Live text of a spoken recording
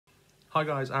Hi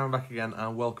guys, Aaron back again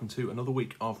and welcome to another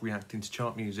week of reacting to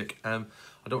chart music. I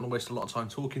don't want to waste a lot of time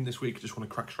talking this week, just want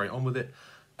to crack straight on with it.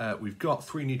 We've got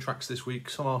 3 new tracks this week,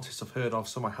 some artists I've heard of,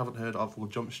 some I haven't heard of. We'll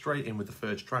jump straight in with the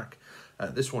first track.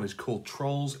 This one is called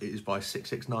Trolls, it is by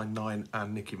 6699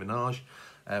 and Nicki Minaj.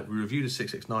 We reviewed a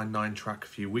 6699 track a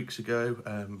few weeks ago,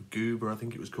 Goober I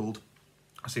think it was called.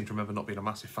 I seem to remember not being a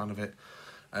massive fan of it.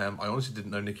 I honestly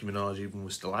didn't know Nicki Minaj even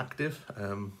was still active,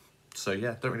 so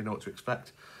yeah, don't really know what to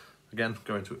expect. Again,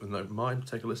 go into it with an open mind,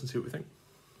 take a listen, see what we think.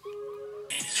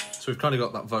 So we've kind of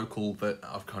got that vocal that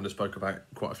I've kind of spoke about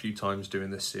quite a few times doing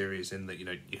this series, in that, you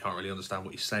know, you can't really understand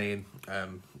what he's saying.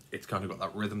 It's kind of got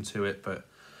that rhythm to it, but,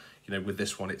 you know, with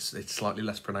this one, it's slightly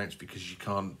less pronounced because you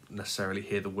can't necessarily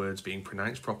hear the words being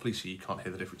pronounced properly, so you can't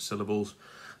hear the different syllables.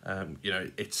 You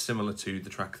know, it's similar to the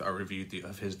track that I reviewed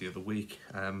of his the other week.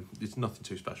 It's nothing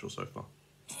too special so far.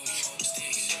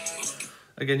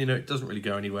 Again, you know, it doesn't really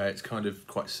go anywhere. It's kind of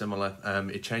quite similar.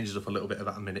 It changes up a little bit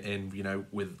about a minute in, you know,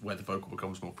 with where the vocal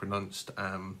becomes more pronounced.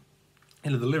 You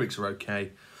know, the lyrics are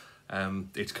okay.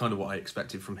 It's kind of what I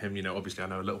expected from him. You know, obviously I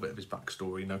know a little bit of his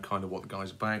backstory, you know, kind of what the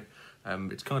guy's about.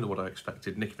 It's kind of what I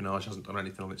expected. Nicki Minaj hasn't done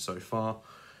anything on it so far.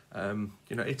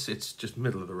 You know, it's just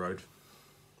middle of the road.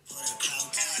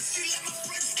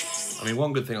 I mean,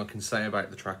 one good thing I can say about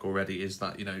the track already is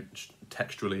that, you know,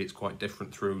 texturally it's quite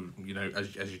different through, you know,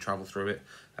 as you travel through it.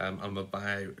 I'm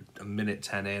about a minute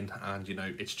 10 in and, you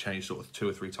know, it's changed sort of 2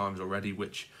 or 3 times already,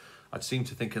 which I'd seem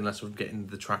to think, unless I'm getting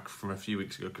the track from a few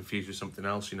weeks ago confused with something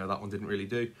else, you know, that one didn't really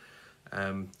do.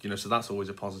 You know, so that's always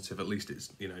a positive. At least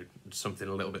it's, you know, something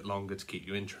a little bit longer to keep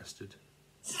you interested.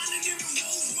 So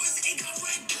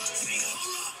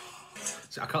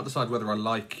I can't decide whether I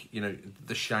like, you know,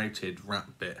 the shouted rap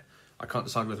bit. I can't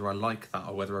decide whether I like that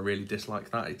or whether I really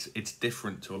dislike that. It's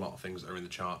different to a lot of things that are in the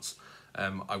charts.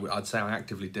 I'd say I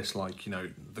actively dislike, you know,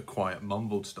 the quiet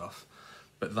mumbled stuff,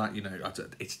 but that, you know,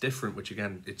 it's different, which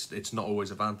again, it's not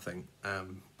always a bad thing.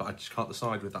 But I just can't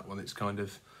decide with that one. It's kind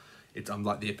of, I'm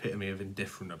like the epitome of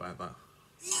indifferent about that.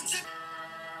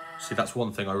 See, that's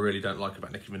one thing I really don't like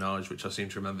about Nicki Minaj, which I seem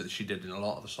to remember that she did in a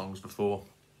lot of the songs before.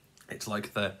 It's like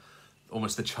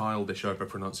almost the childish over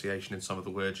pronunciation in some of the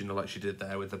words, you know, like she did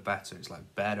there with the better. It's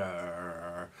like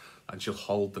better, and she'll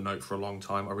hold the note for a long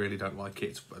time. I really don't like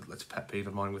it. It's a pet peeve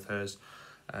of mine with hers.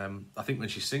 I think when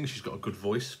she sings, she's got a good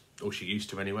voice, or she used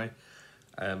to anyway.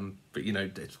 But you know,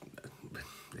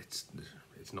 it's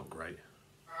not great.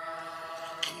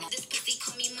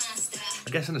 I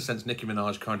guess in a sense, Nicki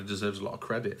Minaj kind of deserves a lot of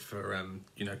credit for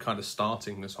you know, kind of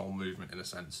starting this whole movement in a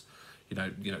sense. You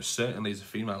know, certainly as a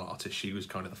female artist, she was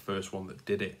kind of the first one that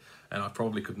did it, and I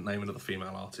probably couldn't name another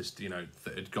female artist, you know,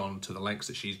 that had gone to the lengths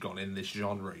that she's gone in this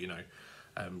genre. You know,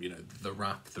 the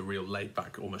rap, the real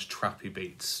laid-back, almost trappy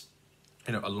beats.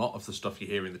 You know, a lot of the stuff you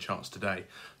hear in the charts today,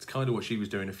 it's kind of what she was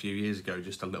doing a few years ago,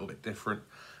 just a little bit different.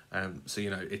 So you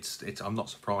know, I'm not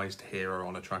surprised to hear her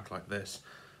on a track like this.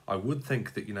 I would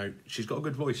think that, you know, she's got a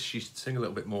good voice. She should sing a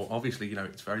little bit more. Obviously, you know,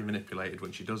 it's very manipulated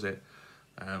when she does it.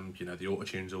 You know, the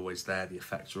auto-tune's always there, the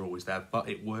effects are always there, but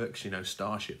it works. You know,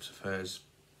 Starships of hers,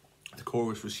 the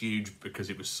chorus was huge because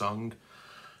it was sung.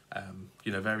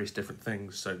 You know, various different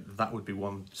things. So that would be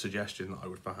one suggestion that I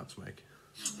would perhaps make.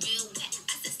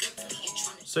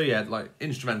 So yeah, like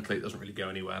instrumentally, it doesn't really go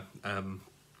anywhere.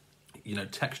 You know,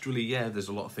 texturally, yeah, there's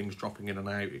a lot of things dropping in and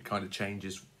out. It kind of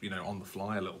changes, you know, on the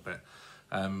fly a little bit.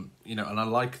 You know, and I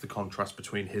like the contrast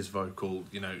between his vocal,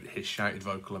 you know, his shouted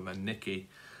vocal, and then Nicki.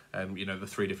 You know, the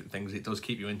 3 different things. It does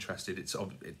keep you interested.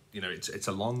 You know, it's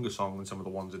a longer song than some of the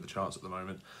ones in the charts at the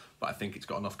moment, but I think it's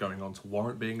got enough going on to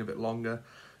warrant being a bit longer.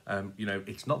 You know,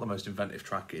 it's not the most inventive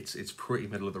track. It's pretty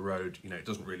middle of the road. You know, it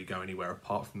doesn't really go anywhere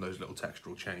apart from those little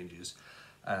textural changes.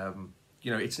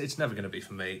 You know, it's never going to be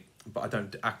for me, but I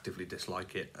don't actively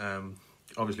dislike it.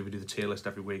 Obviously, we do the tier list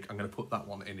every week. I'm going to put that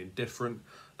one in indifferent.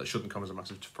 That shouldn't come as a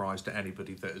massive surprise to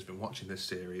anybody that has been watching this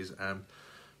series.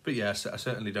 But yeah, I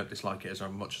certainly don't dislike it as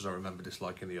much as I remember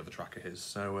disliking the other track of his.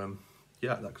 So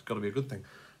yeah, that's got to be a good thing.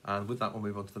 And with that, we'll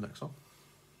move on to the next song.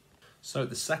 So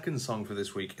the second song for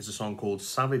this week is a song called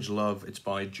Savage Love. It's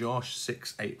by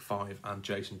Josh685 and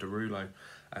Jason Derulo.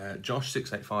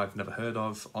 Josh685, never heard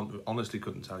of. Honestly,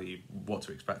 couldn't tell you what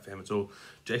to expect for him at all.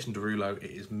 Jason Derulo,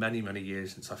 it is many, many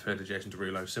years since I've heard of Jason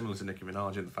Derulo, similar to Nicki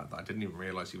Minaj in the fact that I didn't even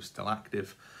realise he was still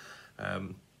active.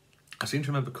 I seem to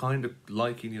remember kind of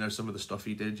liking, you know, some of the stuff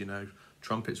he did. You know,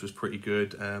 Trumpets was pretty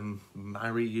good.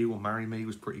 Marry You or Marry Me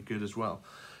was pretty good as well.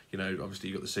 You know, obviously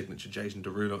you got the signature Jason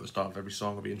Derulo at the start of every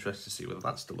song. I'll be interested to see whether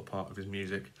that's still a part of his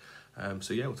music.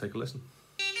 So yeah, we'll take a listen.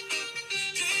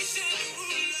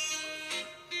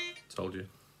 Told you.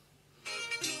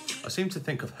 I seem to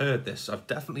think I've heard this. I've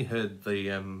definitely heard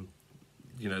the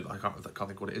you know, I can't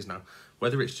think what it is now.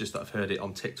 Whether it's just that I've heard it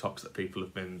on TikToks that people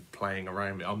have been playing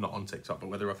around me. I'm not on TikTok, but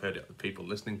whether I've heard it with people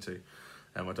listening to,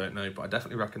 I don't know. But I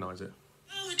definitely recognise it.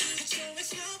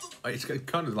 It's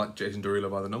kind of like Jason Derulo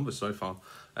by the numbers so far.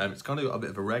 It's kind of got a bit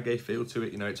of a reggae feel to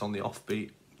it. You know, it's on the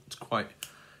offbeat. It's quite.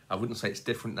 I wouldn't say it's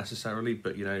different necessarily,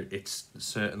 but you know, it's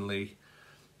certainly.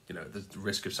 You know, the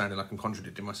risk of sounding like I'm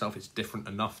contradicting myself. It's different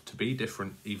enough to be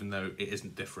different, even though it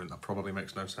isn't different. That probably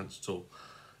makes no sense at all.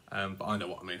 But I know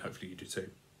what I mean. Hopefully you do too.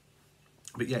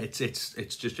 But yeah, it's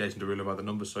just Jason Derulo by the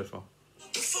numbers so far.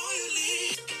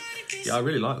 Yeah, I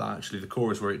really like that actually. The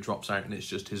chorus where it drops out and it's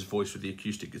just his voice with the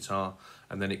acoustic guitar,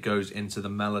 and then it goes into the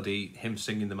melody, him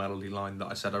singing the melody line that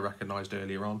I said I recognised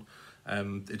earlier on.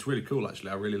 It's really cool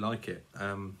actually. I really like it.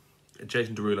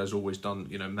 Jason Derulo's always done,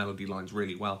 you know, melody lines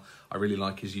really well. I really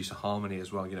like his use of harmony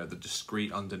as well, you know, the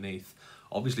discreet underneath.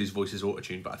 Obviously his voice is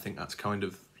auto-tuned, but I think that's kind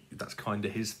of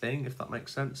his thing, if that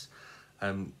makes sense.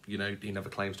 You know, he never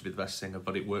claims to be the best singer,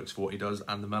 but it works for what he does,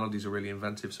 and the melodies are really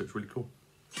inventive, so it's really cool.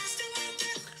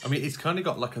 I mean, it's kind of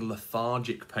got like a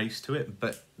lethargic pace to it,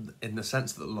 but in the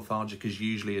sense that lethargic is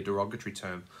usually a derogatory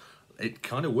term, it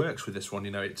kind of works with this one.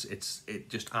 You know, it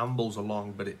just ambles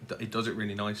along, but it does it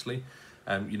really nicely.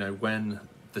 You know, when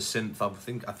the synth,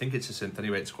 I think it's a synth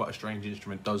anyway, it's quite a strange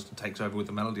instrument, takes over with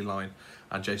the melody line,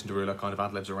 and Jason Derulo kind of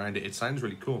ad-libs around it. It sounds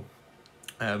really cool.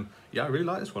 Yeah, I really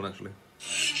like this one actually.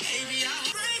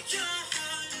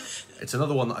 It's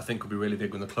another one that I think will be really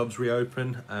big when the clubs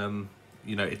reopen.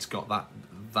 You know, it's got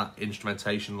that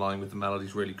instrumentation line with the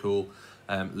melodies really cool.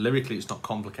 Lyrically, it's not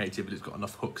complicated, but it's got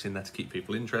enough hooks in there to keep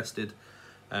people interested.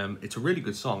 It's a really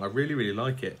good song. I really, really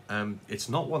like it. It's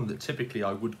not one that typically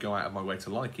I would go out of my way to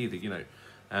like either, you know.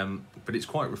 But it's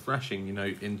quite refreshing, you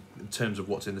know, in terms of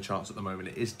what's in the charts at the moment.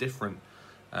 It is different.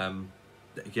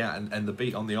 Yeah, and the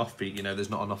beat on the offbeat, you know, there's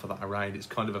not enough of that around. It's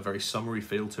kind of a very summery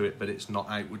feel to it, but it's not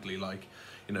outwardly like,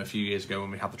 you know, a few years ago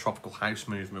when we had the tropical house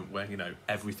movement where, you know,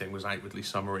 everything was outwardly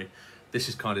summery. This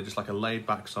is kind of just like a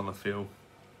laid-back summer feel.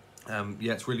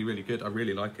 Yeah, it's really, really good. I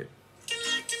really like it.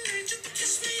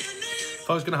 If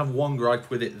I was going to have one gripe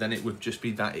with it, then it would just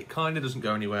be that it kind of doesn't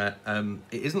go anywhere.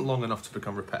 It isn't long enough to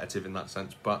become repetitive in that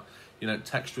sense, but, you know,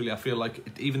 texturally, I feel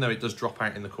like even though it does drop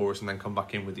out in the chorus and then come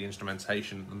back in with the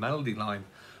instrumentation, the melody line,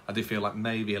 I do feel like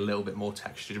maybe a little bit more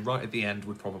textured right at the end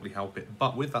would probably help it.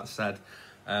 But with that said,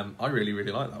 I really,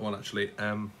 really like that one actually.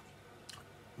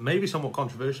 Maybe somewhat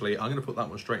controversially, I'm going to put that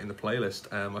one straight in the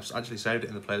playlist. I've actually saved it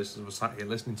in the playlist as I was sat here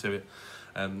listening to it.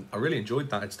 I really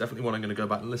enjoyed that. It's definitely one I'm going to go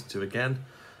back and listen to again.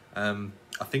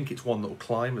 I think it's one that will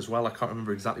climb as well. I can't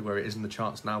remember exactly where it is in the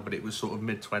charts now, but it was sort of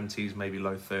mid-20s, maybe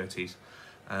low 30s.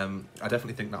 I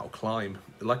definitely think that will climb.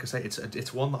 Like I say,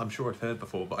 it's one that I'm sure I've heard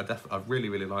before, but I really,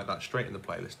 really like that. Straight in the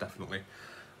playlist, definitely.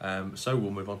 So we'll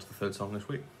move on to the third song this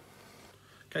week.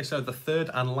 Okay, so the third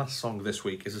and last song this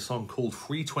week is a song called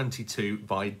 322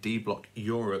 by D Block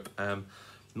Europe.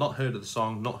 Not heard of the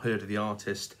song, not heard of the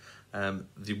artist.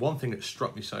 The one thing that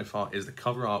struck me so far is the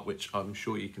cover art, which I'm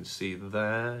sure you can see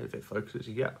there, if it focuses,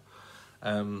 yeah.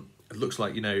 It looks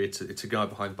like, you know, it's a guy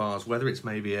behind bars. Whether it's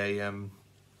maybe a,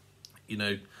 you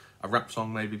know, a rap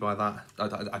song maybe by that,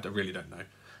 I really don't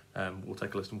know. We'll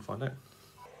take a listen and we'll find out.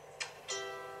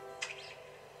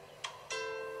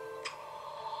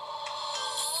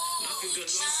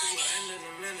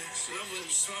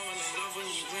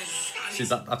 See,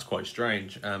 that's quite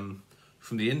strange.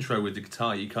 From the intro with the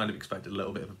guitar, you kind of expect a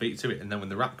little bit of a beat to it, and then when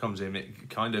the rap comes in, it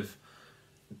kind of,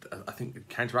 I think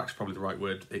counteracts probably the right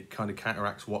word. It kind of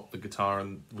counteracts what the guitar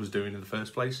was doing in the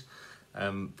first place.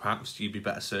 Perhaps you'd be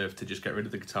better served to just get rid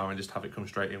of the guitar and just have it come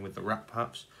straight in with the rap,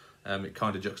 perhaps. It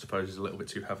kind of juxtaposes a little bit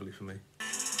too heavily for me.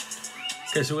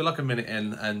 Okay, so we're like a minute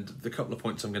in, and the couple of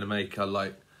points I'm going to make are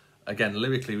like, again,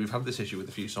 lyrically, we've had this issue with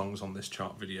a few songs on this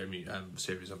chart video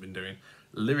series I've been doing.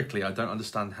 Lyrically, I don't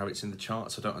understand how it's in the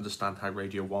charts. I don't understand how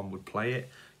Radio 1 would play it.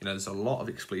 You know, there's a lot of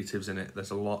expletives in it.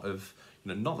 There's a lot of,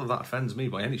 you know, not that offends me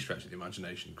by any stretch of the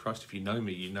imagination. Christ, if you know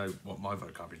me, you know what my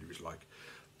vocabulary is like.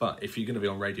 But if you're going to be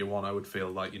on Radio 1, I would feel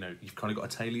like, you know, you've kind of got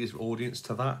to tailor your audience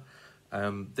to that.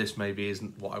 This maybe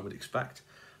isn't what I would expect.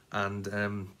 And,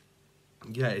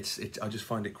 yeah, I just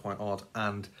find it quite odd.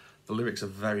 And the lyrics are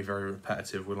very, very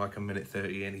repetitive. We're like a minute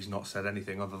 30 in, he's not said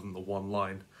anything other than the one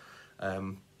line.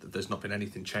 There's not been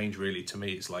anything changed really. To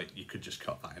me, it's like you could just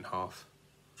cut that in half.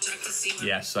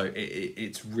 Yeah, so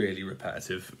it's really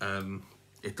repetitive.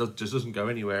 It just doesn't go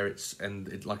anywhere.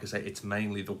 Like I say, it's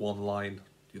mainly the one line,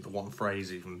 the one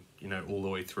phrase, even, you know, all the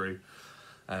way through.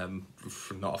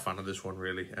 Not a fan of this one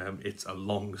really. It's a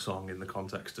long song in the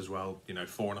context as well. You know,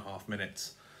 4.5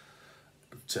 minutes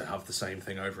to have the same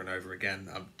thing over and over again.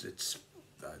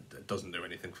 It doesn't do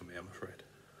anything for me, I'm afraid.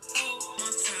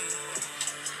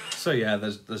 So yeah,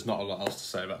 there's not a lot else to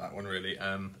say about that one really.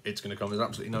 It's going to come as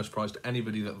absolutely no surprise to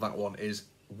anybody that one is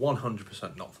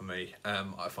 100% not for me.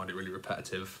 I find it really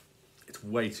repetitive. It's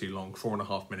way too long,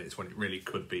 4.5 minutes when it really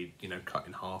could be, you know, cut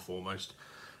in half almost.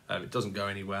 It doesn't go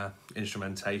anywhere.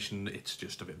 Instrumentation, it's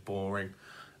just a bit boring.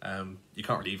 You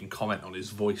can't really even comment on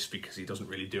his voice because he doesn't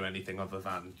really do anything other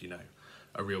than, you know,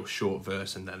 a real short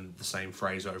verse and then the same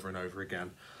phrase over and over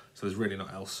again. So there's really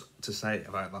not else to say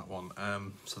about that one.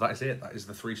 So that is it. That is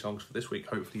the 3 songs for this week.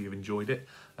 Hopefully you've enjoyed it.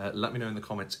 Let me know in the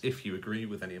comments if you agree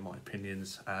with any of my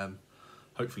opinions.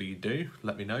 Hopefully you do.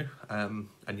 Let me know. And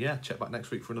yeah, check back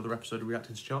next week for another episode of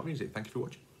Reacting to Chart Music. Thank you for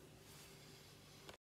watching.